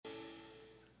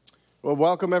Well,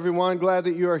 welcome everyone. Glad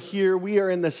that you are here. We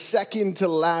are in the second to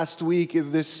last week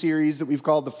of this series that we've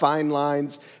called The Fine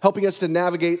Lines, helping us to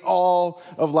navigate all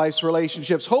of life's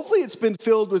relationships. Hopefully it's been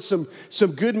filled with some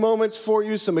good moments for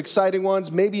you, some exciting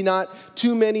ones, maybe not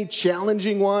too many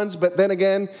challenging ones, but then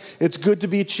again, it's good to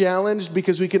be challenged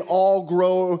because we can all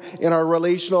grow in our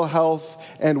relational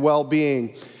health and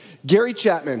well-being. Gary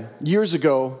Chapman, years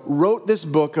ago, wrote this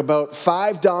book about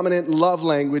 5 dominant love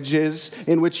languages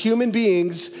in which human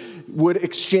beings would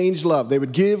exchange love. They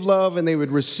would give love and they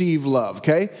would receive love,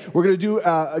 okay? We're going to do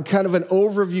kind of an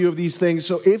overview of these things.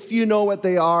 So if you know what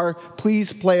they are,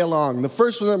 please play along. The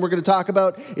first one that we're going to talk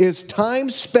about is time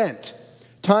spent.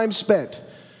 Time spent.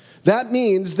 That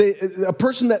means a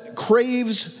person that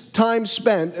craves time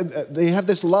spent, they have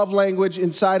this love language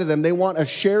inside of them. They want a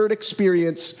shared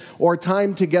experience or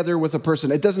time together with a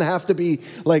person. It doesn't have to be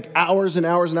like hours and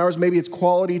hours and hours. Maybe it's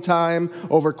quality time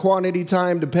over quantity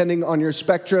time, depending on your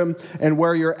spectrum and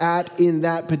where you're at in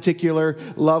that particular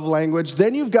love language.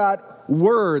 Then you've got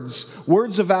words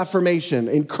of affirmation,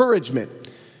 encouragement.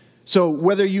 So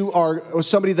whether you are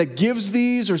somebody that gives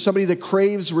these or somebody that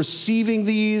craves receiving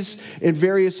these in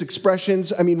various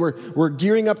expressions, I mean, we're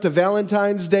gearing up to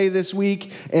Valentine's Day this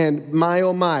week, and my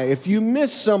oh my, if you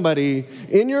miss somebody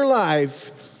in your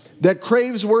life that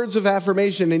craves words of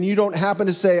affirmation and you don't happen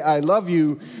to say, I love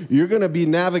you, you're going to be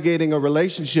navigating a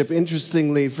relationship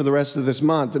interestingly for the rest of this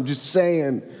month. I'm just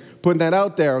saying, putting that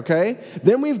out there, okay?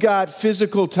 Then we've got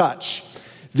physical touch.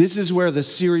 This is where the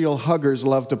serial huggers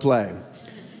love to play.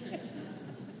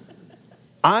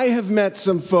 I have met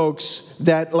some folks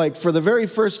that, like, for the very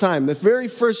first time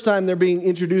they're being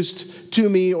introduced to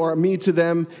me or me to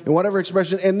them in whatever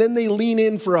expression, and then they lean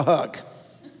in for a hug.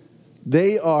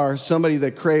 They are somebody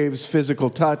that craves physical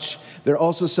touch. They're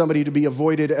also somebody to be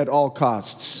avoided at all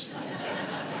costs.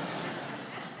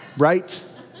 Right?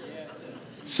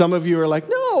 Some of you are like,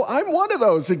 no, I'm one of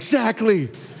those, exactly.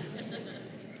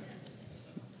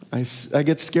 I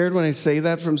get scared when I say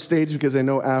that from stage because I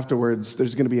know afterwards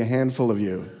there's going to be a handful of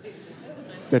you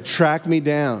that track me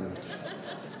down.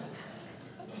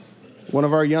 One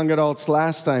of our young adults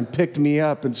last time picked me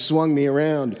up and swung me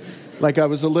around like I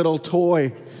was a little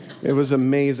toy. It was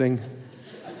amazing.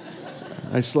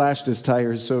 I slashed his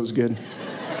tires, so it was good.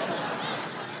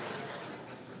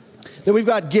 Then we've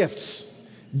got gifts.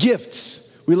 Gifts.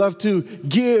 We love to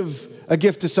give a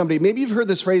gift to somebody. Maybe you've heard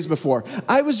this phrase before.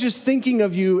 I was just thinking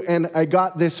of you and I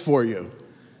got this for you.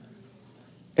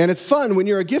 And it's fun. When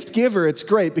you're a gift giver, it's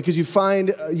great because you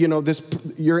find,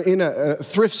 you're in a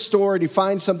thrift store and you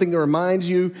find something that reminds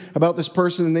you about this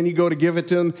person and then you go to give it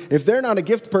to them. If they're not a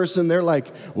gift person, they're like,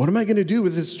 what am I going to do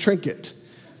with this trinket?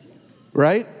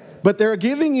 Right? But they're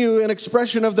giving you an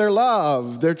expression of their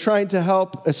love. They're trying to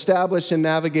help establish and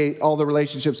navigate all the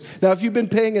relationships. Now, if you've been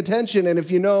paying attention and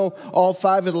if you know all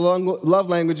 5 of the love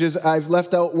languages, I've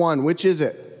left out one. Which is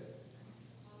it?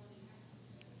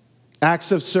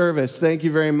 Acts of service. Thank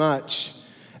you very much.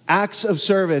 Acts of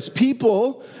service.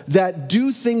 People that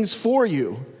do things for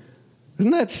you.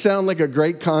 Doesn't that sound like a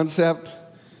great concept?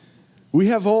 We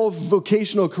have whole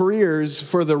vocational careers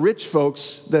for the rich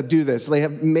folks that do this. They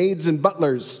have maids and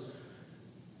butlers.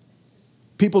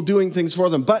 People doing things for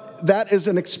them. But that is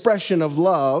an expression of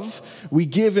love. We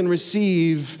give and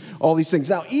receive all these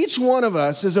things. Now, each one of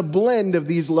us is a blend of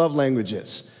these love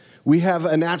languages. We have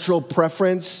a natural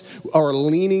preference or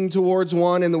leaning towards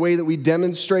one in the way that we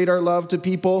demonstrate our love to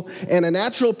people, and a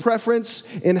natural preference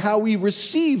in how we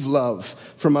receive love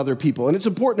from other people. And it's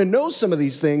important to know some of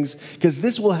these things because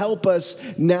this will help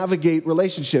us navigate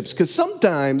relationships. Because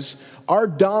sometimes our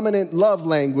dominant love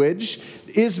language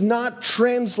is not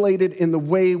translated in the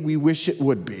way we wish it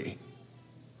would be.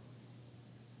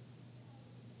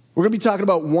 We're going to be talking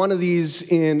about one of these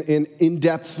in an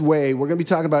in-depth way. We're going to be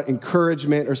talking about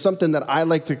encouragement, or something that I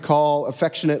like to call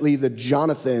affectionately the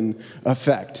Jonathan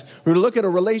effect. We're going to look at a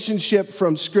relationship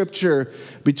from Scripture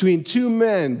between 2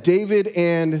 men, David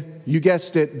and, you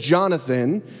guessed it,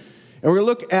 Jonathan. And we're going to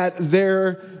look at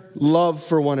their love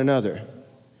for one another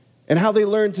and how they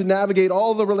learned to navigate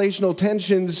all the relational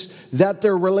tensions that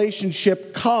their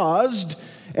relationship caused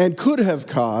and could have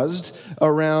caused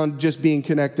around just being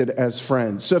connected as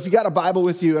friends. So if you got a Bible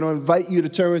with you, and I invite you to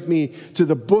turn with me to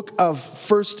the book of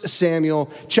 1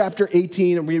 Samuel, chapter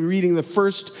 18, and we're reading the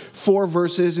first 4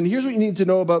 verses. And here's what you need to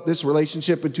know about this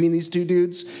relationship between these 2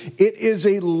 dudes. It is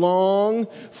a long,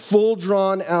 full,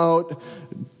 drawn-out,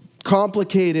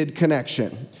 complicated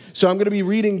connection. So I'm going to be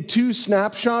reading 2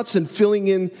 snapshots and filling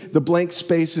in the blank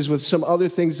spaces with some other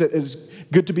things that is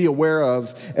good to be aware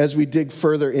of as we dig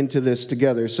further into this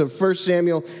together. So 1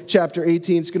 Samuel chapter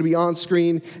 18 is going to be on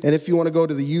screen. And if you want to go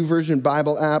to the YouVersion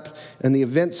Bible app and the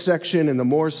events section and the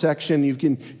more section, you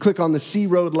can click on the C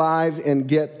Road Live and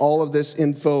get all of this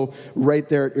info right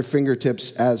there at your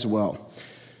fingertips as well.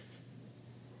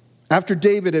 After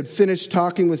David had finished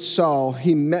talking with Saul,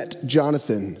 he met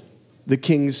Jonathan, the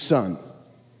king's son.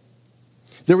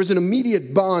 There was an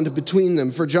immediate bond between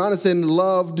them, for Jonathan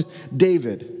loved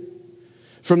David.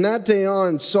 From that day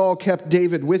on, Saul kept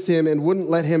David with him and wouldn't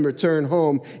let him return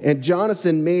home. And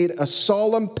Jonathan made a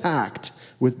solemn pact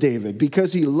with David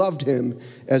because he loved him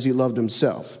as he loved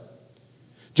himself.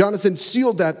 Jonathan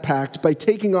sealed that pact by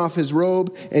taking off his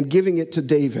robe and giving it to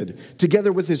David,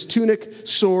 together with his tunic,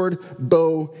 sword,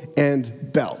 bow,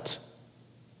 and belt.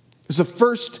 It's the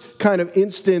first kind of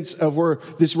instance of where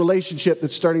this relationship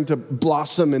that's starting to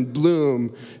blossom and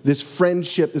bloom, this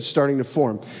friendship that's starting to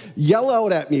form. Yell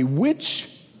out at me, which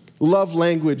love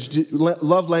languages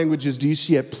do you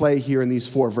see at play here in these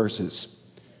 4 verses?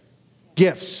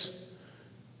 Gifts.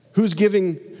 Who's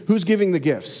giving the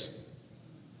gifts?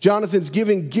 Jonathan's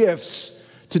giving gifts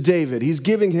to David. He's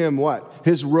giving him what?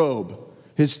 His robe,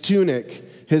 his tunic,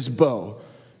 his bow.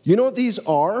 You know what these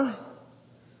are?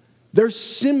 They're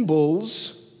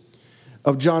symbols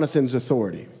of Jonathan's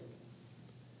authority.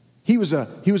 He was a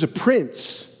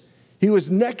prince. He was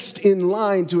next in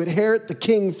line to inherit the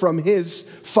king from his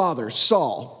father,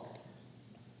 Saul.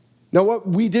 Now, what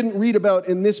we didn't read about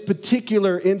in this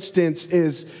particular instance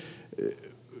is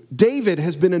David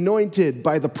has been anointed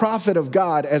by the prophet of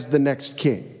God as the next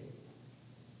king.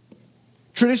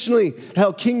 Traditionally,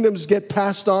 how kingdoms get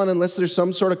passed on unless there's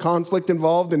some sort of conflict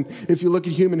involved, and if you look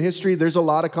at human history, there's a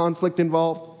lot of conflict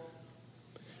involved.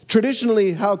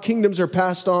 Traditionally, how kingdoms are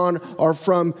passed on are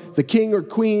from the king or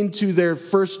queen to their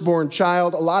firstborn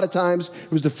child. A lot of times,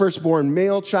 it was the firstborn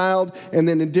male child, and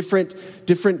then in different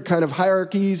kind of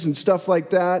hierarchies and stuff like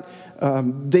that,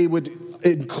 they would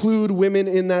include women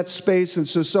in that space, and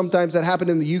so sometimes that happened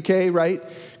in the UK, right?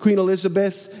 Queen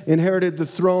Elizabeth inherited the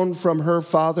throne from her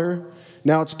father.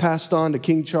 Now it's passed on to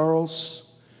King Charles.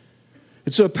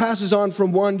 And so it passes on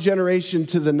from one generation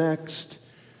to the next.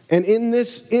 And in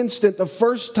this instant, the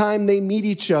first time they meet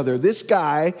each other, this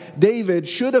guy, David,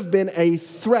 should have been a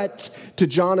threat to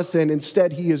Jonathan.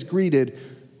 Instead, he is greeted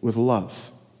with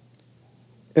love.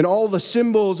 And all the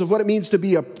symbols of what it means to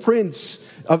be a prince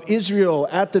of Israel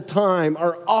at the time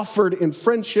are offered in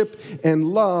friendship and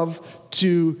love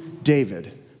to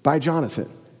David by Jonathan.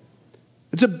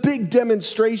 It's a big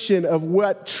demonstration of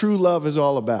what true love is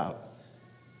all about.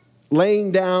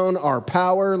 Laying down our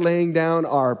power, laying down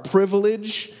our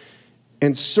privilege,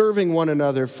 and serving one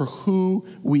another for who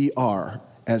we are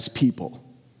as people.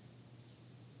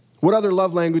 What other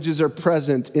love languages are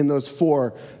present in those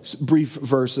 4 brief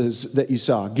verses that you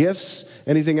saw? Gifts?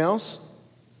 Anything else?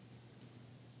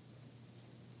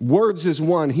 Words is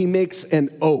one. He makes an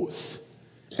oath.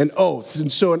 An oath.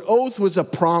 And so an oath was a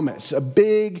promise, a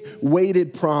big,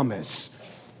 weighted promise.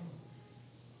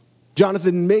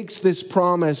 Jonathan makes this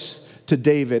promise to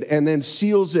David and then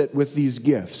seals it with these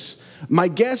gifts. My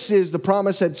guess is the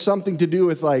promise had something to do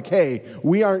with like, hey,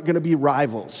 we aren't going to be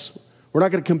rivals. We're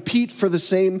not going to compete for the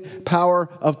same power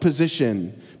of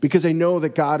position because I know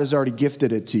that God has already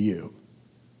gifted it to you.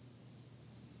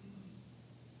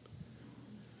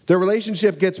 Their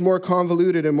relationship gets more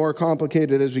convoluted and more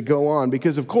complicated as we go on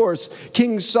because, of course,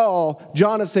 King Saul,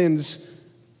 Jonathan's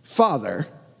father,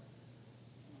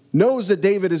 knows that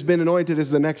David has been anointed as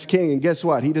the next king, and guess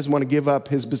what? He doesn't want to give up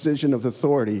his position of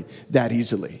authority that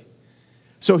easily.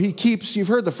 So he keeps, you've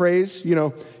heard the phrase,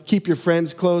 keep your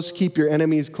friends close, keep your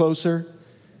enemies closer.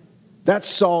 That's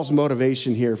Saul's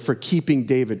motivation here for keeping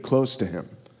David close to him.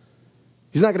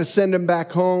 He's not going to send him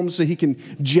back home so he can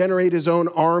generate his own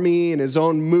army and his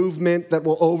own movement that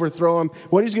will overthrow him.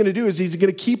 What he's going to do is he's going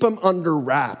to keep him under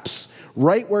wraps,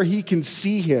 right where he can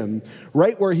see him,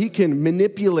 right where he can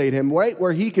manipulate him, right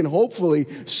where he can hopefully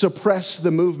suppress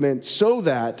the movement so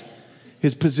that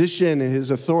his position and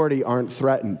his authority aren't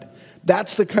threatened.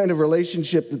 That's the kind of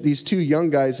relationship that these 2 young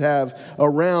guys have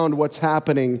around what's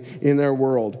happening in their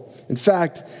world. In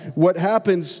fact, what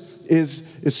happens is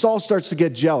Saul starts to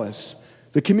get jealous.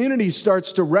 The community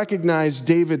starts to recognize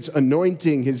David's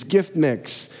anointing, his gift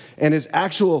mix, and his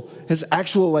actual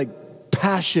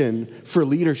passion for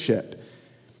leadership.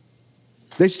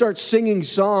 They start singing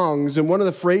songs, and one of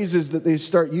the phrases that they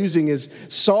start using is,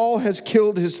 Saul has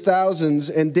killed his thousands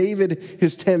and David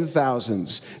his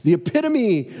 10,000s. The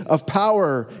epitome of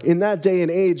power in that day and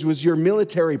age was your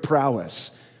military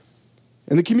prowess.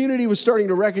 And the community was starting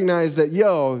to recognize that,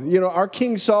 our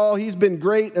King Saul, he's been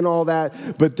great and all that,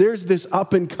 but there's this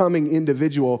up-and-coming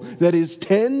individual that is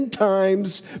 10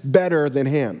 times better than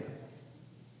him.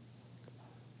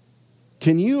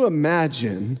 Can you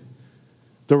imagine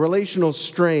the relational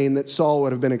strain that Saul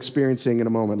would have been experiencing in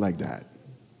a moment like that?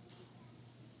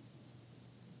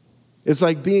 It's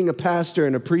like being a pastor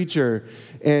and a preacher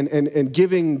and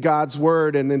giving God's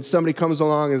word, and then somebody comes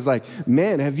along and is like,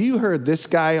 man, have you heard this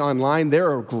guy online?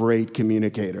 They're a great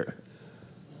communicator.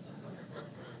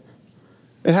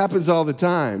 It happens all the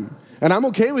time. And I'm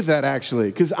okay with that, actually,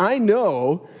 because I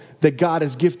know that God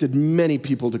has gifted many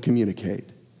people to communicate.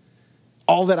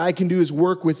 All that I can do is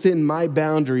work within my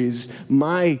boundaries,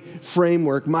 my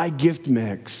framework, my gift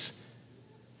mix.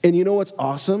 And you know what's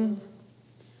awesome?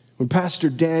 When Pastor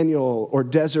Daniel or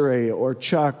Desiree or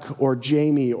Chuck or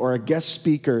Jamie or a guest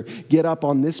speaker get up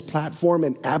on this platform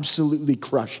and absolutely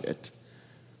crush it.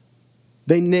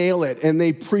 They nail it and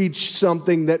they preach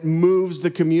something that moves the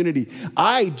community.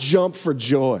 I jump for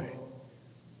joy.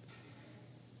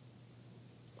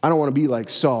 I don't want to be like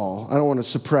Saul. I don't want to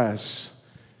suppress.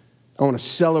 I want to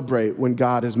celebrate when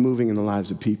God is moving in the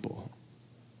lives of people.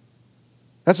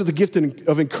 That's what the gift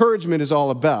of encouragement is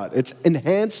all about. It's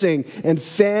enhancing and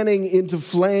fanning into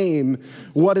flame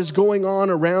what is going on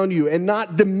around you and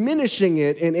not diminishing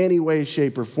it in any way,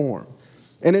 shape, or form.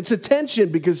 And it's a tension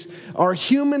because our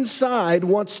human side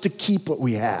wants to keep what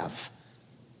we have.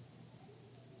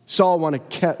 Saul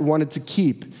wanted to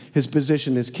keep his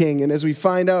position as king. And as we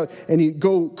find out, and you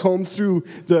go comb through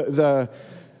the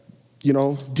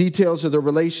details of the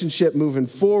relationship moving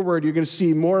forward, you're going to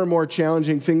see more and more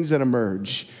challenging things that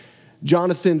emerge.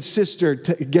 Jonathan's sister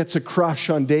gets a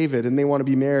crush on David and they want to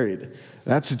be married.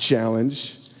 That's a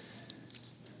challenge.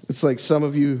 It's like some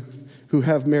of you who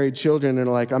have married children and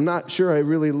are like, I'm not sure I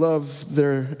really love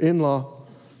their in-law.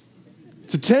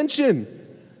 It's a tension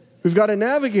we've got to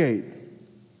navigate.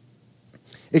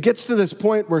 It gets to this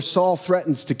point where Saul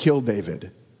threatens to kill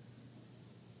David.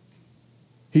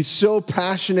 He's so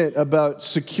passionate about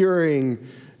securing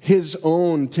his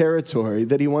own territory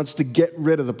that he wants to get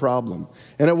rid of the problem.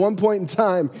 And at one point in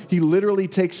time, he literally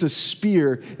takes a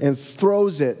spear and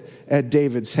throws it at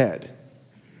David's head.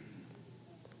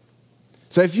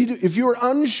 So if you were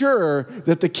unsure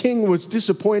that the king was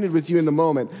disappointed with you in the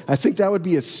moment, I think that would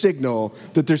be a signal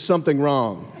that there's something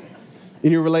wrong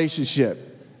in your relationship.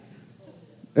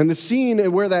 And the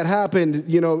scene where that happened,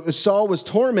 Saul was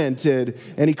tormented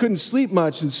and he couldn't sleep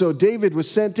much. And so David was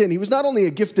sent in. He was not only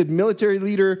a gifted military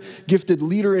leader, gifted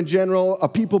leader in general, a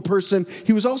people person,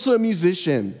 he was also a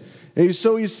musician. And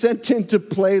so he's sent in to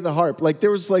play the harp. Like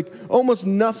there was almost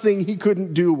nothing he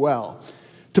couldn't do well.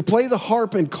 To play the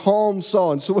harp and calm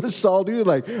Saul. And so what does Saul do?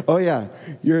 Like, oh yeah,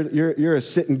 you're a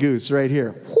sitting goose right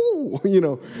here.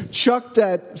 Whoo, chuck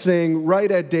that thing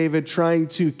right at David, trying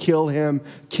to kill him,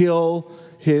 kill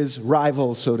his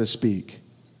rival, so to speak.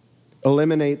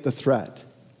 Eliminate the threat.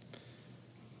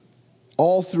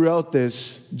 All throughout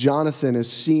this, Jonathan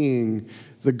is seeing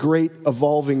the great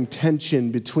evolving tension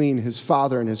between his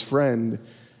father and his friend.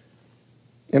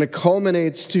 And it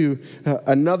culminates to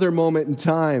another moment in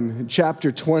time. In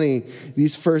chapter 20,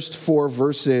 these first 4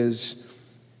 verses,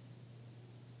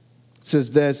 it says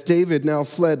this: David now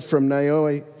fled from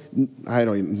Naioth, I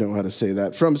don't even know how to say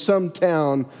that, from some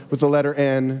town with the letter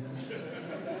N,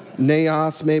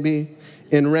 Naioth maybe,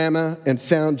 in Ramah, and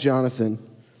found Jonathan.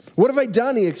 What have I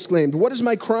done, he exclaimed. What is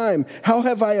my crime? How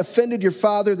have I offended your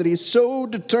father that he is so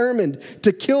determined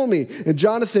to kill me? And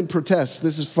Jonathan protests.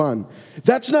 This is fun.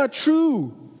 That's not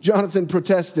true, Jonathan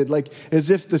protested, like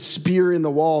as if the spear in the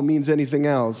wall means anything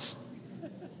else.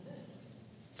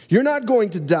 You're not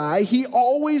going to die. He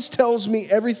always tells me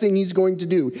everything he's going to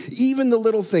do, even the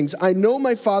little things. I know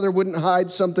my father wouldn't hide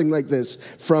something like this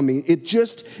from me. It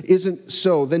just isn't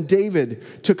so. Then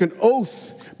David took an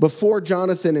oath before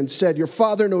Jonathan and said, your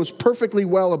father knows perfectly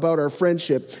well about our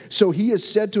friendship. So he has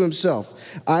said to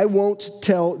himself, I won't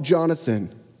tell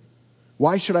Jonathan.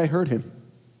 Why should I hurt him?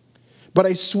 But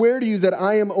I swear to you that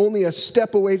I am only a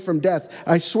step away from death.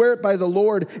 I swear it by the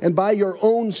Lord and by your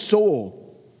own soul.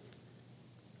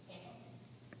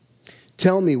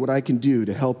 Tell me what I can do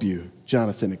to help you,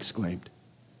 Jonathan exclaimed.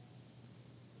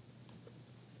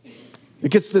 It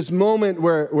gets this moment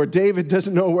where David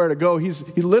doesn't know where to go. He's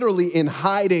literally in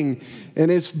hiding,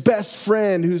 and his best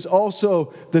friend, who's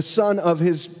also the son of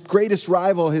his greatest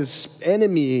rival, his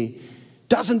enemy,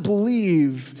 doesn't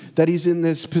believe that he's in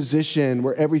this position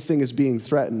where everything is being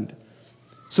threatened.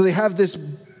 So they have this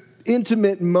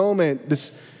intimate moment,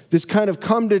 this kind of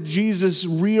come to Jesus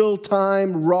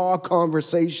real-time, raw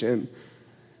conversation.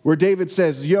 where David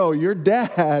says, yo, your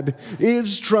dad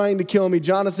is trying to kill me.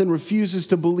 Jonathan refuses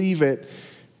to believe it,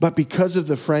 but because of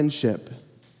the friendship,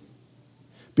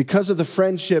 because of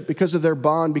their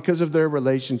bond, because of their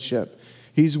relationship,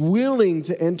 he's willing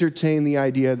to entertain the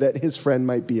idea that his friend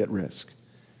might be at risk.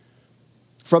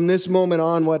 From this moment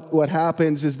on, what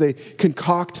happens is they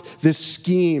concoct this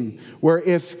scheme where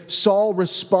if Saul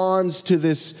responds to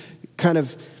this kind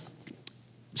of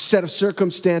set of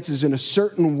circumstances in a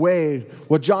certain way,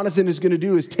 what Jonathan is going to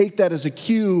do is take that as a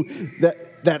cue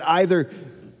that either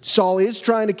Saul is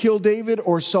trying to kill David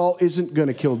or Saul isn't going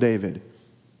to kill David.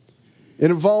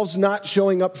 It involves not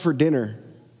showing up for dinner.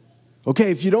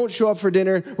 Okay, if you don't show up for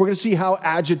dinner, we're going to see how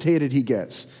agitated he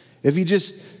gets. If he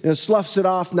just sloughs it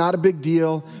off, not a big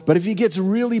deal. But if he gets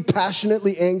really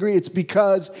passionately angry, it's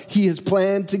because he has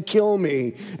planned to kill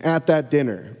me at that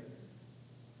dinner.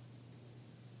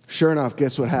 Sure enough,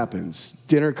 guess what happens?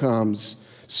 Dinner comes.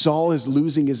 Saul is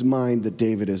losing his mind that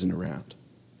David isn't around.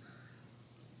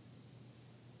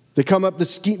 They come up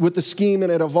with the scheme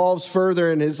and it evolves further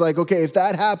and it's like, okay, if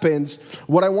that happens,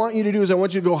 what I want you to do is I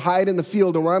want you to go hide in the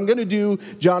field. And what I'm going to do,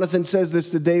 Jonathan says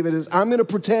this to David, is I'm going to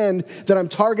pretend that I'm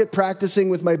target practicing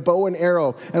with my bow and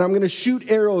arrow. And I'm going to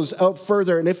shoot arrows out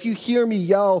further. And if you hear me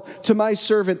yell to my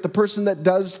servant, the person that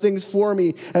does things for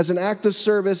me as an act of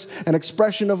service, an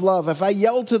expression of love, if I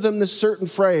yell to them this certain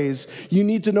phrase, you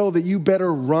need to know that you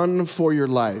better run for your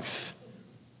life.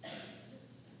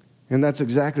 And that's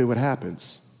exactly what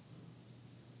happens.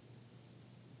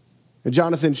 And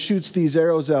Jonathan shoots these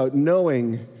arrows out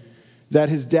knowing that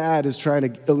his dad is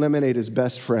trying to eliminate his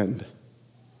best friend.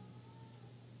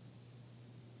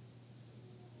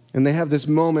 And they have this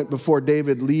moment before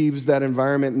David leaves that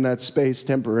environment and that space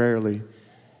temporarily.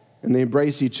 And they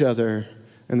embrace each other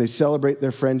and they celebrate their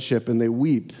friendship and they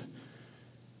weep.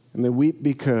 And they weep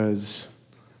because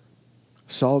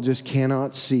Saul just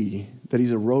cannot see that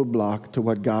he's a roadblock to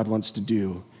what God wants to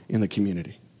do in the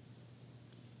community.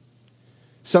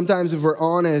 Sometimes, if we're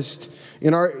honest,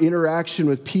 in our interaction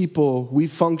with people, we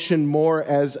function more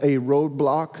as a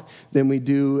roadblock than we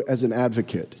do as an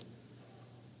advocate,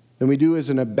 than we do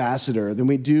as an ambassador, than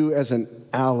we do as an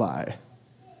ally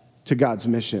to God's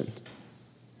mission.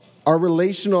 Our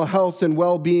relational health and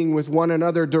well-being with one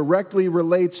another directly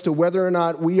relates to whether or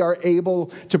not we are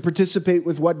able to participate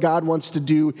with what God wants to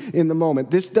do in the moment.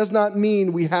 This does not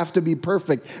mean we have to be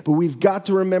perfect, but we've got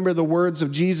to remember the words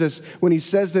of Jesus when he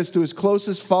says this to his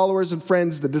closest followers and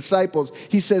friends, the disciples.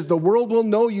 He says, the world will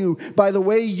know you by the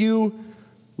way you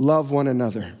love one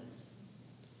another.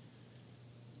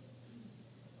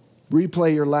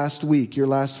 Replay your last week, your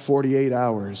last 48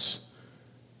 hours.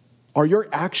 Are your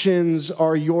actions,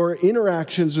 are your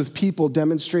interactions with people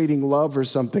demonstrating love or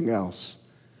something else?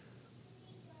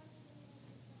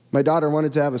 My daughter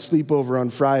wanted to have a sleepover on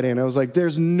Friday, and I was like,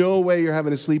 there's no way you're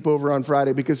having a sleepover on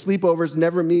Friday because sleepovers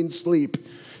never mean sleep.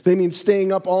 They mean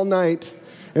staying up all night,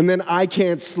 and then I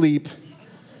can't sleep.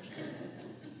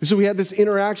 So we had this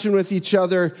interaction with each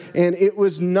other, and it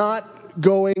was not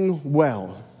going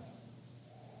well.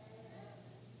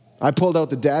 I pulled out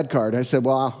the dad card. I said,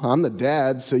 well, I'm the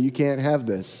dad, so you can't have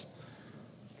this.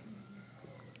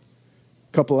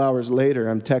 A couple hours later,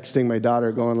 I'm texting my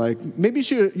daughter going like, maybe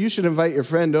you should invite your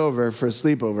friend over for a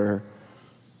sleepover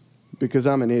because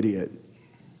I'm an idiot.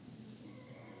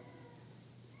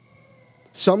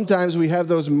 Sometimes we have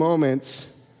those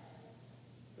moments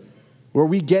where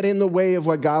we get in the way of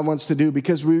what God wants to do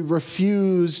because we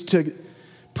refuse to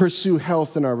pursue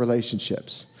health in our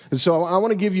relationships. And so I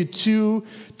want to give you 2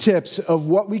 tips of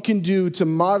what we can do to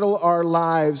model our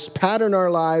lives, pattern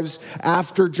our lives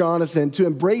after Jonathan, to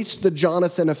embrace the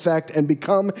Jonathan effect and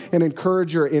become an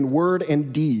encourager in word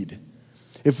and deed.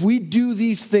 If we do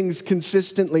these things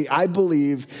consistently, I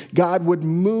believe God would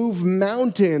move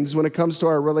mountains when it comes to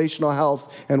our relational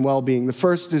health and well-being. The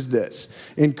first is this: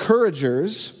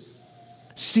 encouragers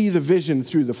see the vision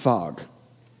through the fog.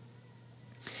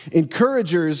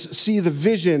 Encouragers see the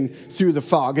vision through the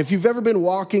fog. If you've ever been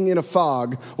walking in a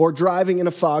fog or driving in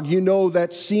a fog, you know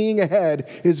that seeing ahead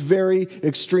is very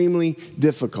extremely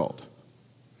difficult.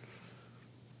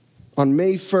 On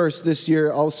May 1st this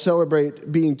year, I'll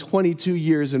celebrate being 22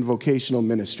 years in vocational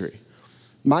ministry.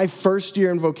 My first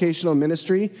year in vocational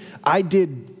ministry, I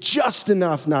did just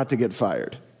enough not to get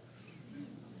fired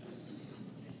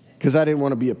because I didn't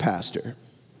want to be a pastor.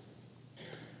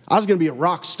 I was going to be a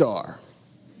rock star.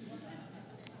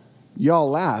 Y'all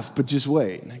laugh, but just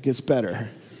wait. It gets better.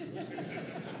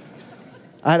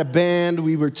 I had a band.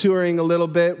 We were touring a little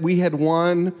bit. We had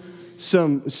won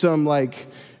some like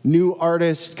new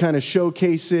artist kind of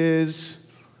showcases.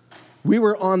 We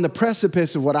were on the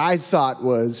precipice of what I thought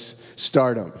was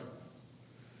stardom.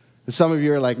 Some of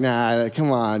you are like, nah,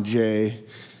 come on, Jay.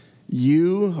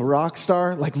 You, a rock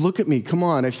star? Like, look at me. Come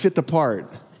on, I fit the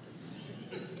part.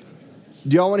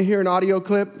 Do y'all want to hear an audio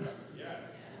clip? Yes.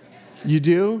 You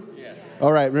do? Yes.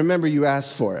 All right, remember you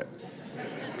asked for it.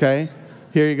 Okay?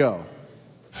 Here you go.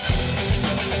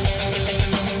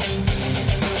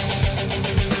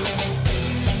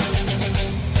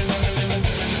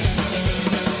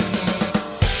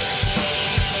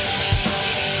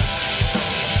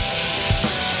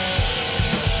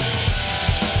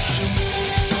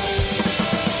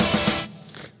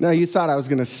 No, you thought I was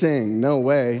going to sing. No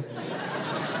way.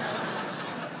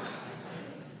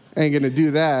 Ain't going to do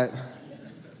that.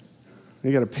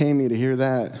 You got to pay me to hear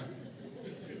that.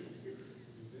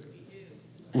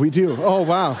 We do. Oh,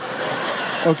 wow.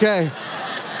 Okay.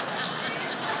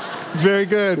 Very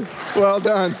good. Well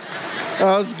done.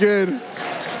 That was good.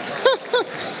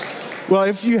 Well,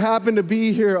 if you happen to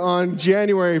be here on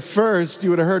January 1st, you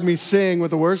would have heard me sing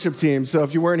with the worship team. So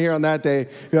if you weren't here on that day,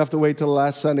 you have to wait till the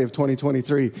last Sunday of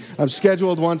 2023. I'm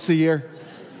scheduled once a year.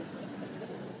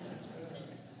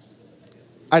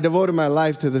 I devoted my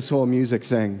life to this whole music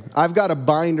thing. I've got a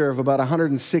binder of about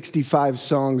 165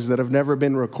 songs that have never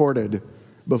been recorded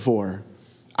before.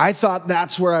 I thought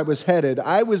that's where I was headed.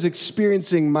 I was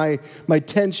experiencing my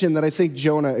tension that I think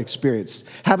Jonah experienced,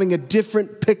 having a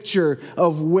different picture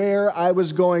of where I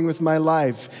was going with my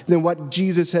life than what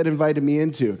Jesus had invited me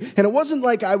into. And it wasn't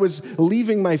like I was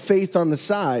leaving my faith on the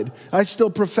side. I still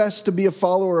professed to be a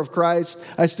follower of Christ.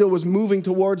 I still was moving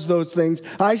towards those things.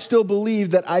 I still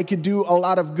believed that I could do a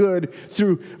lot of good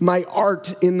through my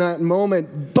art in that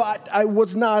moment, but I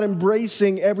was not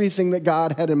embracing everything that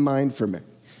God had in mind for me.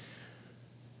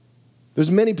 There's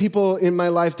many people in my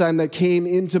lifetime that came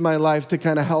into my life to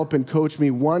kind of help and coach me.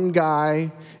 One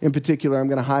guy in particular I'm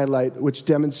going to highlight, which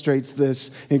demonstrates this.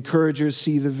 Encouragers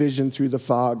see the vision through the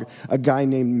fog. A guy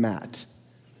named Matt.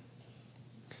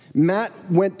 Matt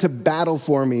went to battle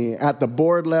for me at the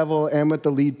board level and with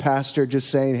the lead pastor, just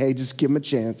saying, hey, just give him a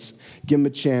chance. Give him a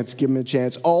chance. Give him a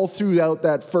chance. All throughout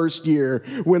that first year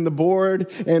when the board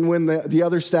and when the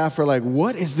other staff are like,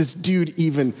 what is this dude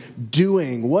even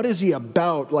doing? What is he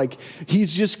about? Like,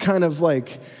 he's just kind of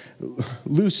like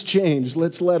loose change.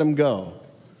 Let's let him go.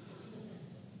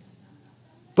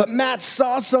 But Matt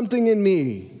saw something in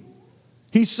me.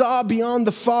 He saw beyond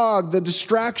the fog, the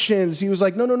distractions. He was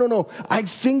like, no. I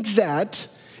think that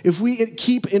if we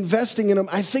keep investing in him,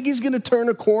 I think he's going to turn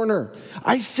a corner.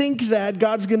 I think that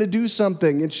God's going to do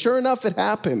something. And sure enough, it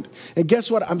happened. And guess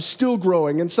what? I'm still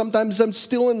growing. And sometimes I'm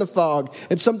still in the fog.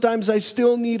 And sometimes I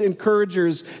still need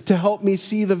encouragers to help me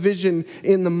see the vision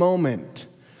in the moment.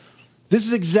 This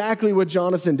is exactly what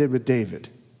Jonathan did with David.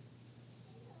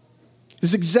 This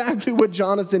is exactly what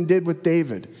Jonathan did with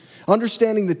David.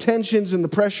 Understanding the tensions and the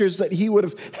pressures that he would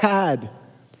have had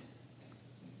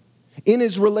in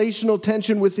his relational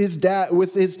tension with his dad,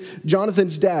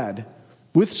 Jonathan's dad,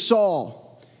 with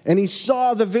Saul. And he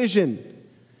saw the vision.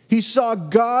 He saw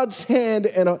God's hand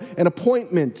and an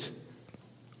appointment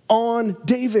on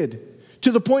David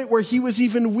to the point where he was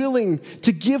even willing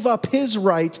to give up his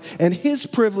right and his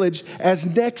privilege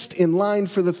as next in line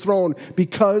for the throne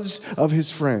because of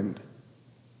his friend.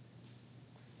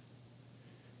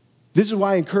 This is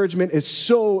why encouragement is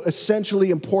so essentially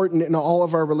important in all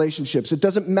of our relationships. It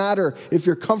doesn't matter if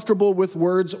you're comfortable with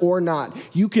words or not.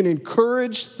 You can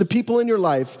encourage the people in your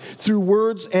life through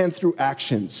words and through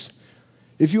actions.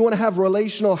 If you want to have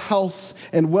relational health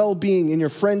and well-being in your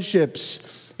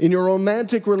friendships, in your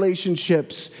romantic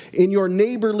relationships, in your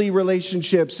neighborly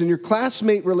relationships, in your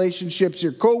classmate relationships,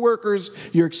 your coworkers,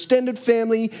 your extended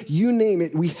family, you name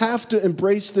it, we have to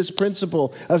embrace this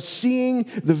principle of seeing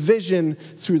the vision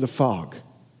through the fog,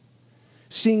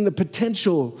 seeing the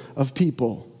potential of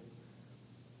people.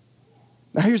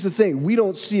 Now, here's the thing. We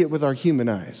don't see it with our human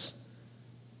eyes.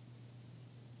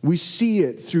 We see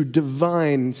it through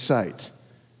divine sight.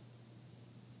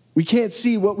 We can't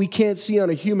see what we can't see on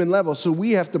a human level, so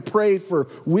we have to pray for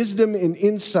wisdom and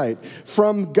insight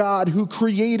from God who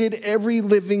created every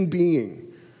living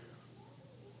being.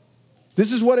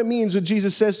 This is what it means when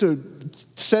Jesus says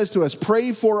to us,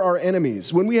 pray for our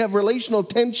enemies. When we have relational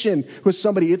tension with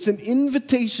somebody, it's an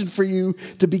invitation for you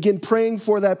to begin praying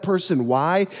for that person.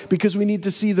 Why? Because we need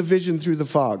to see the vision through the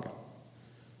fog.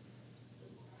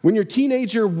 When your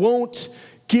teenager won't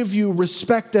give you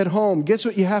respect at home, guess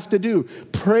what you have to do?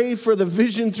 Pray for the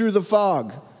vision through the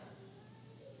fog.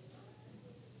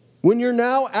 When your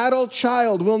now adult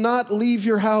child will not leave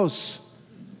your house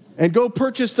and go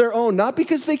purchase their own, not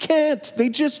because they can't, they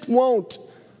just won't.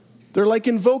 They're like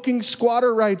invoking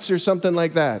squatter rights or something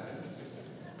like that.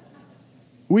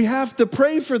 We have to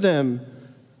pray for them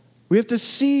We have to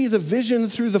see the vision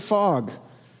through the fog.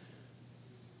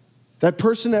 That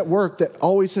person at work that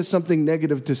always has something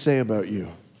negative to say about you.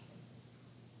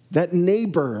 That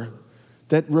neighbor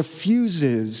that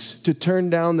refuses to turn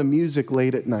down the music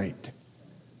late at night.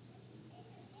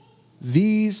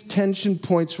 These tension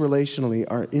points relationally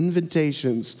are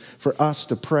invitations for us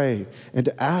to pray and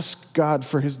to ask God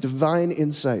for his divine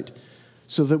insight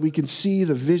so that we can see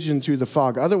the vision through the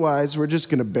fog. Otherwise, we're just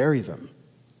going to bury them.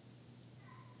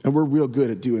 And we're real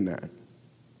good at doing that.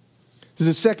 There's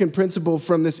a second principle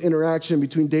from this interaction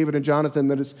between David and Jonathan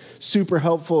that is super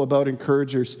helpful about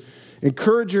encouragers.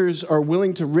 Encouragers are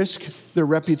willing to risk their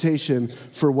reputation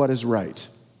for what is right.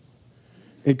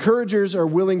 Encouragers are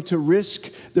willing to risk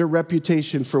their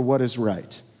reputation for what is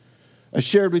right. I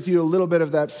shared with you a little bit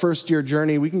of that first-year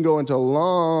journey. We can go into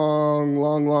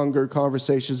longer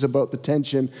conversations about the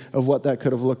tension of what that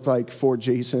could have looked like for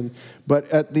Jason. But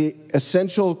at the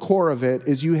essential core of it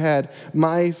is you had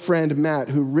my friend Matt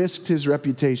who risked his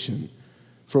reputation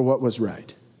for what was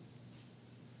right.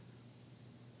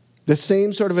 The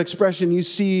same sort of expression you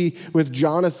see with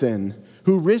Jonathan,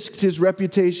 who risked his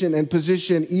reputation and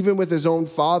position even with his own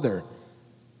father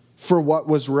for what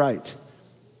was right.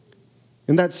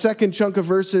 In that second chunk of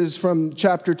verses from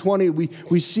chapter 20,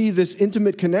 we see this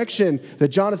intimate connection that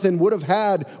Jonathan would have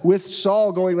had with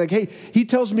Saul going like, hey, he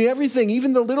tells me everything,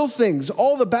 even the little things,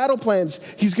 all the battle plans.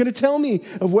 He's going to tell me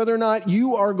of whether or not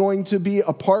you are going to be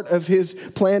a part of his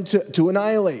plan to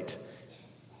annihilate.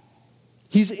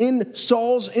 He's in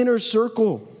Saul's inner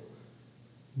circle,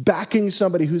 backing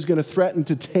somebody who's going to threaten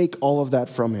to take all of that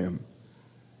from him.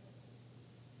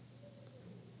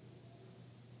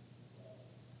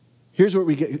 Here's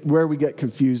where we get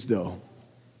confused, though,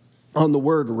 on the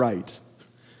word right.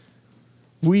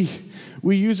 We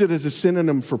use it as a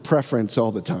synonym for preference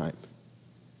all the time.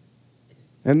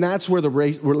 And that's where the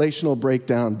relational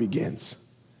breakdown begins.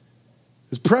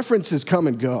 Because preferences come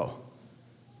and go.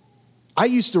 I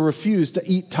used to refuse to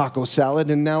eat taco salad,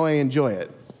 and now I enjoy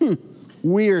it.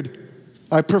 Weird.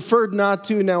 I preferred not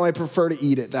to, now I prefer to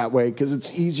eat it that way because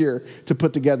it's easier to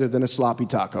put together than a sloppy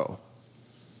taco.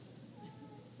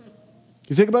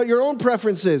 You think about your own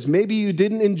preferences. Maybe you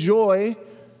didn't enjoy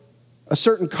a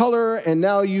certain color and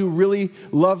now you really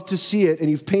love to see it and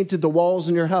you've painted the walls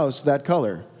in your house that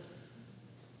color.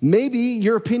 Maybe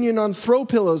your opinion on throw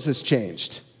pillows has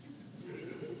changed.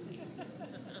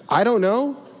 I don't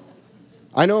know.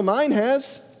 I know mine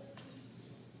has.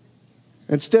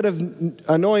 Instead of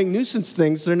annoying nuisance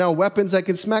things, they're now weapons I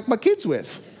can smack my kids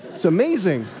with. It's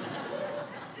amazing.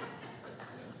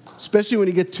 Especially when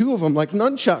you get two of them like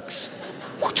nunchucks.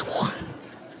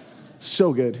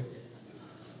 So good.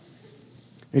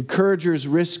 Encouragers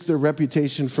risk their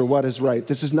reputation for what is right.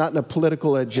 This is not a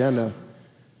political agenda.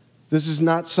 This is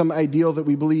not some ideal that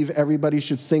we believe everybody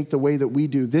should think the way that we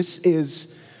do. This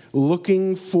is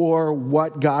looking for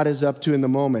what God is up to in the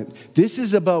moment. This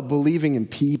is about believing in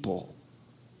people.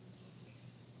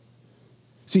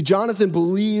 See, Jonathan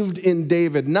believed in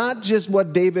David, not just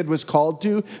what David was called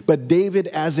to, but David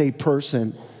as a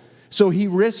person. So he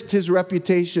risked his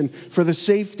reputation for the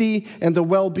safety and the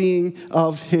well-being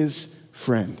of his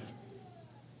friend.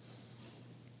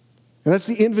 And that's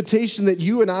the invitation that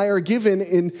you and I are given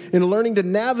in learning to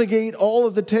navigate all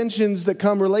of the tensions that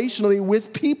come relationally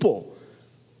with people.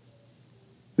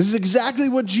 This is exactly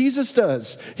what Jesus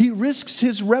does. He risks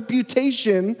his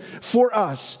reputation for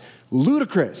us.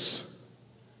 Ludicrous.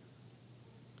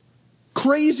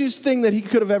 Craziest thing that he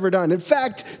could have ever done. In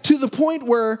fact, to the point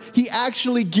where he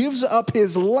actually gives up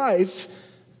his life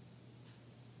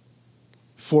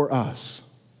for us.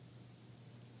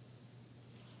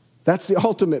 That's the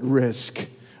ultimate risk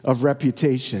of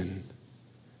reputation,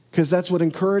 because that's what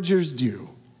encouragers do.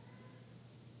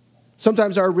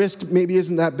 Sometimes our risk maybe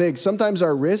isn't that big. Sometimes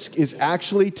our risk is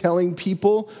actually telling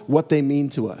people what they mean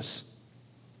to us.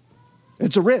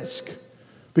 It's a risk.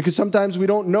 Because sometimes we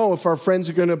don't know if our friends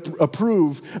are going to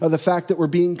approve of the fact that we're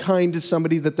being kind to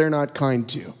somebody that they're not kind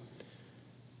to.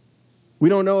 We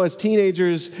don't know as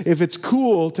teenagers if it's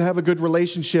cool to have a good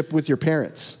relationship with your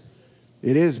parents.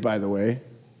 It is, by the way.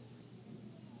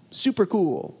 Super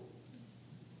cool.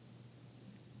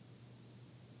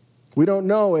 We don't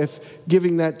know if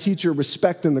giving that teacher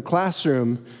respect in the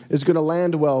classroom is going to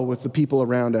land well with the people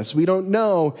around us. We don't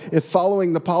know if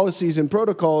following the policies and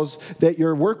protocols that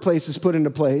your workplace has put into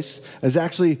place is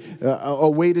actually a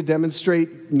way to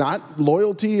demonstrate not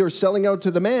loyalty or selling out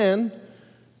to the man,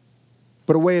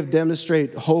 but a way of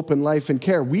demonstrate hope and life and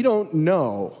care. We don't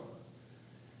know.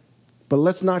 But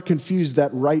let's not confuse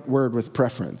that right word with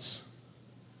preference.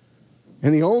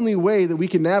 And the only way that we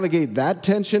can navigate that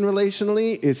tension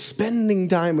relationally is spending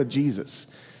time with Jesus.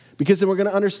 Because then we're going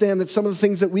to understand that some of the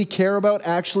things that we care about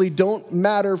actually don't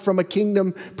matter from a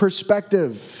kingdom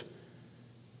perspective.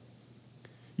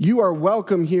 You are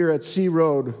welcome here at Sea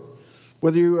Road,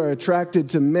 whether you are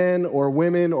attracted to men or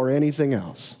women or anything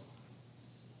else.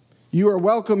 You are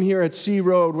welcome here at Sea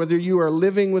Road, whether you are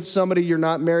living with somebody you're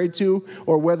not married to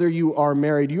or whether you are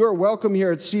married. You are welcome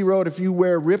here at Sea Road if you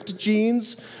wear ripped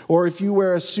jeans or if you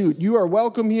wear a suit. You are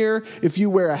welcome here if you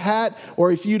wear a hat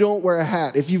or if you don't wear a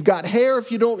hat. If you've got hair,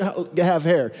 if you don't have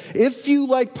hair. If you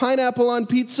like pineapple on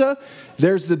pizza,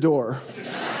 there's the door.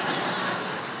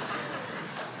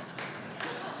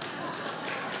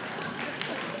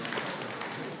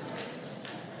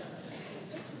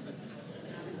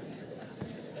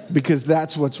 Because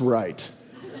that's what's right.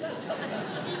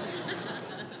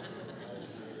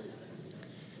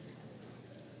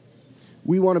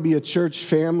 We want to be a church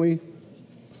family.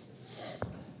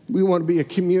 We want to be a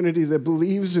community that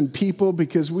believes in people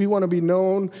because we want to be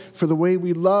known for the way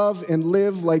we love and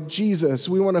live like Jesus.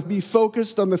 We want to be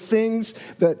focused on the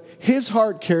things that his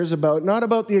heart cares about, not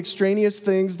about the extraneous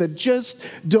things that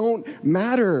just don't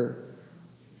matter.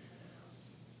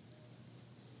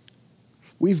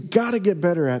 We've got to get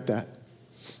better at that.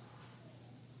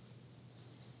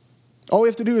 All we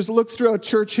have to do is look throughout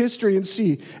church history and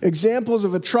see examples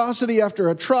of atrocity after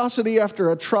atrocity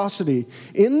after atrocity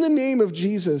in the name of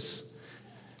Jesus.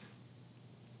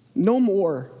 No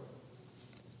more.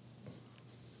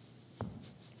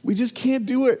 We just can't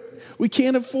do it. We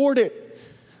can't afford it.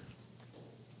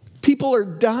 People are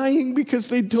dying because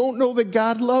they don't know that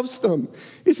God loves them.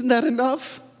 Isn't that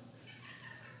enough?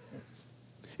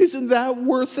 Isn't that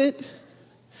worth it?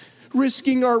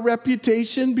 Risking our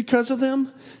reputation because of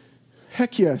them?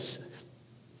 Heck yes.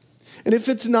 And if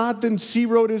it's not, then Sea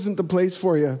Road isn't the place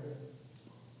for you.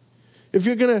 If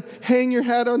you're going to hang your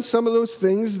hat on some of those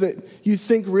things that you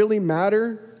think really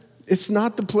matter, it's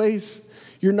not the place.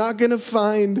 You're not going to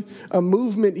find a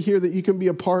movement here that you can be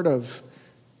a part of.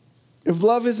 If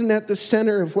love isn't at the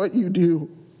center of what you do,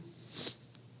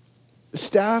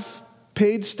 staff,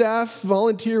 paid staff,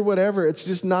 volunteer, whatever, it's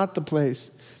just not the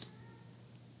place.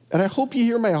 And I hope you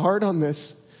hear my heart on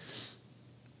this.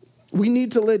 We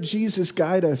need to let Jesus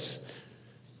guide us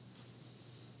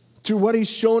through what he's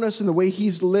shown us and the way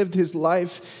he's lived his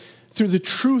life, through the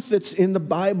truth that's in the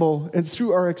Bible and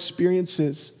through our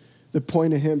experiences that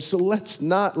point to him. So let's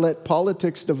not let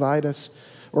politics divide us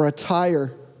or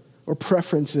attire or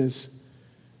preferences.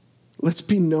 Let's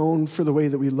be known for the way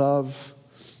that we love,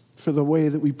 for the way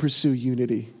that we pursue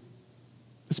unity.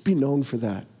 Let's be known for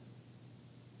that.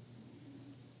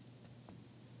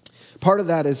 Part of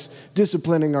that is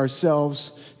disciplining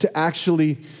ourselves to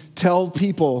actually tell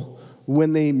people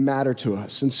when they matter to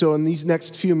us. And so in these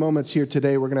next few moments here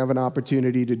today, we're going to have an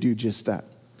opportunity to do just that.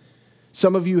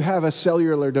 Some of you have a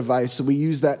cellular device, so we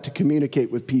use that to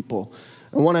communicate with people.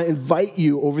 I want to invite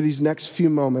you over these next few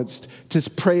moments to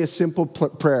pray a simple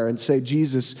prayer and say,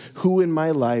 Jesus, who in my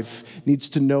life needs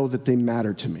to know that they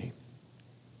matter to me?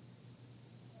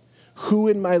 Who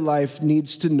in my life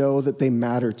needs to know that they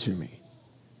matter to me?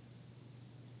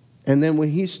 And then when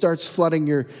he starts flooding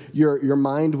your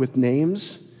mind with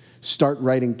names, start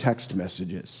writing text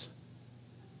messages.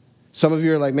 Some of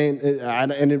you are like, man,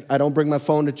 I don't bring my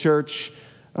phone to church.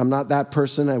 I'm not that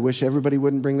person. I wish everybody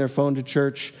wouldn't bring their phone to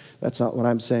church. That's not what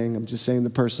I'm saying. I'm just saying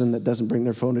the person that doesn't bring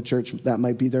their phone to church, that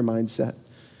might be their mindset.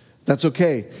 That's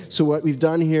okay. So what we've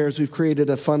done here is we've created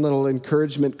a fun little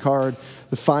encouragement card.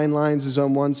 The fine lines is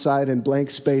on one side and blank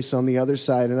space on the other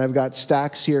side. And I've got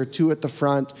stacks here, 2 at the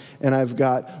front, and I've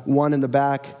got 1 in the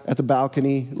back at the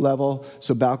balcony level.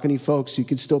 So balcony folks, you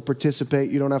can still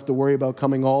participate. You don't have to worry about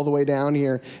coming all the way down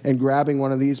here and grabbing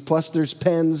one of these. Plus there's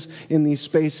pens in these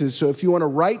spaces. So if you want to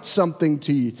write something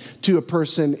to a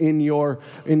person in your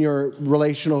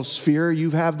relational sphere, you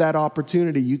have that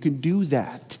opportunity. You can do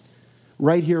that.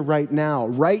 Right here, right now.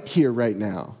 Right here, right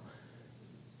now.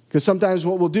 Because sometimes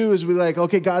what we'll do is we're like,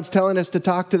 okay, God's telling us to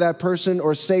talk to that person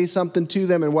or say something to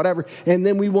them and whatever, and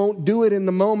then we won't do it in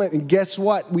the moment. And guess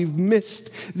what? We've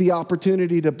missed the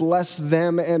opportunity to bless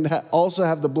them and also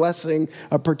have the blessing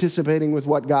of participating with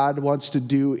what God wants to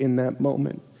do in that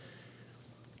moment.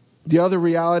 The other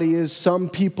reality is some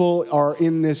people are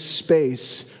in this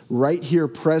space right here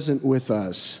present with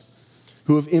us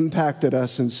who have impacted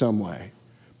us in some way.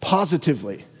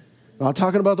 Positively. I'm not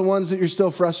talking about the ones that you're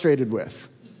still frustrated with.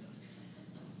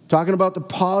 I'm talking about the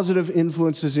positive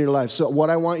influences in your life. So what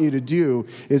I want you to do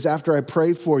is after I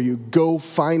pray for you, go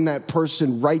find that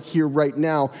person right here, right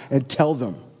now, and tell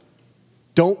them.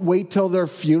 Don't wait till their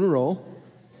funeral.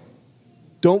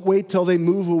 Don't wait till they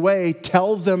move away.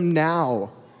 Tell them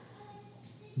now.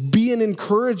 Be an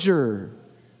encourager.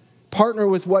 Partner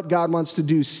with what God wants to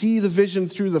do. See the vision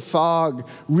through the fog.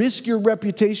 Risk your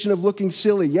reputation of looking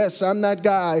silly. Yes, I'm that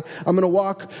guy. I'm going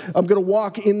to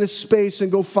walk in this space and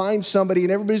go find somebody,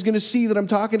 and everybody's going to see that I'm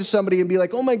talking to somebody and be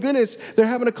like, "Oh my goodness, they're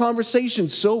having a conversation."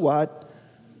 So what?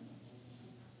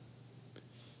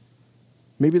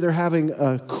 Maybe they're having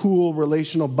a cool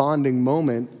relational bonding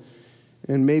moment,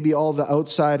 and maybe all the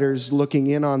outsiders looking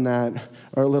in on that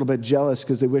are a little bit jealous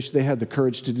because they wish they had the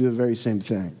courage to do the very same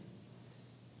thing.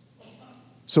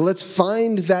 So let's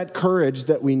find that courage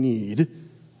that we need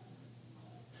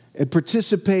and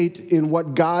participate in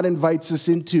what God invites us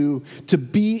into, to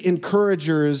be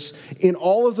encouragers in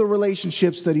all of the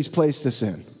relationships that He's placed us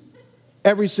in.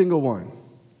 Every single one.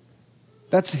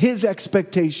 That's His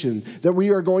expectation, that we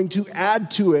are going to add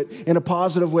to it in a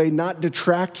positive way, not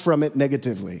detract from it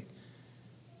negatively.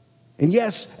 And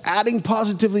yes, adding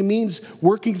positively means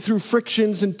working through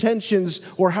frictions and tensions,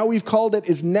 or how we've called it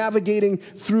is navigating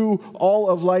through all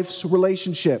of life's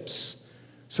relationships.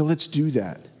 So let's do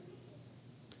that.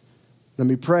 Let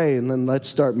me pray and then let's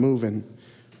start moving.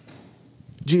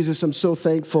 Jesus, I'm so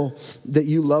thankful that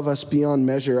you love us beyond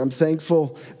measure. I'm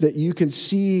thankful that you can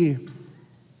see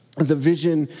the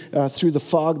vision through the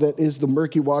fog that is the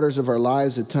murky waters of our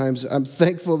lives at times. I'm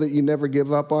thankful that you never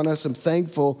give up on us. I'm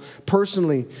thankful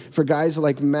personally for guys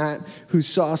like Matt who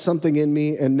saw something in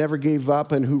me and never gave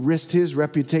up, and who risked his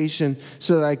reputation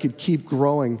so that I could keep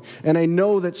growing. And I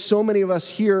know that so many of us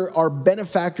here are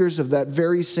benefactors of that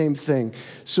very same thing.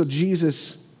 So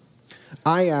Jesus,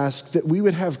 I ask that we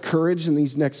would have courage in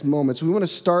these next moments. We want to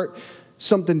start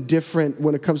something different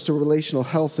when it comes to relational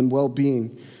health and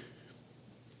well-being.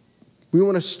 We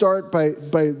want to start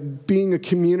by being a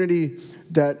community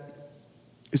that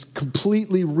is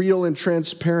completely real and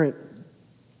transparent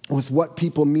with what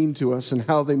people mean to us and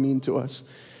how they mean to us.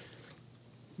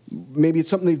 Maybe it's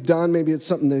something they've done, maybe it's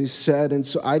something they've said. And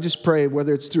so I just pray,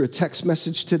 whether it's through a text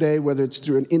message today, whether it's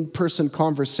through an in-person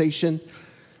conversation,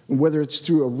 whether it's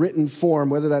through a written form,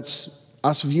 whether that's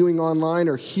us viewing online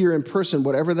or here in person,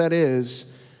 whatever that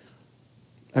is,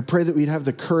 I pray that we'd have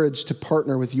the courage to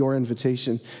partner with your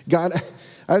invitation. God,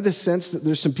 I have this sense that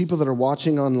there's some people that are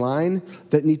watching online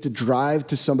that need to drive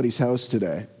to somebody's house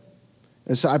today.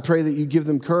 And so I pray that you give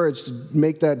them courage to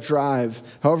make that drive,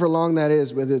 however long that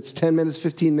is, whether it's 10 minutes,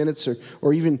 15 minutes,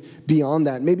 or even beyond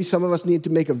that. Maybe some of us need to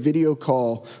make a video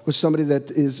call with somebody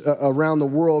that is around the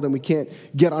world, and we can't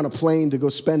get on a plane to go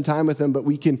spend time with them, but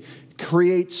we can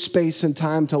create space and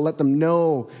time to let them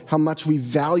know how much we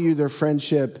value their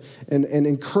friendship and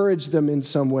encourage them in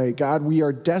some way. God, we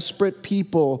are desperate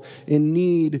people in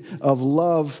need of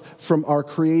love from our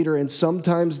Creator, and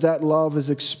sometimes that love is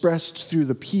expressed through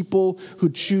the people who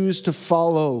choose to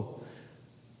follow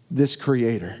this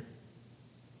Creator.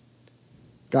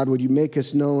 God, would you make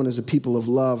us known as a people of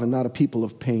love and not a people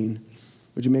of pain?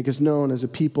 Would you make us known as a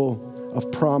people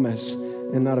of promise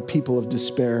and not a people of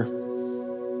despair?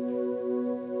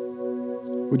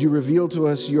 Would you reveal to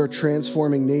us your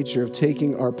transforming nature of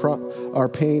taking our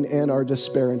pain and our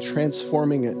despair and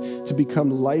transforming it to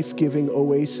become life-giving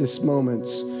oasis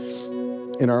moments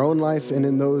in our own life and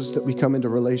in those that we come into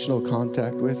relational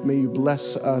contact with? May you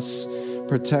bless us,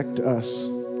 protect us.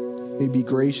 May you be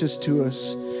gracious to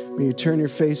us. May you turn your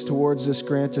face towards us,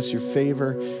 grant us your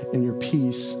favor and your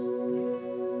peace.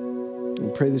 We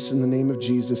pray this in the name of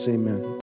Jesus, amen.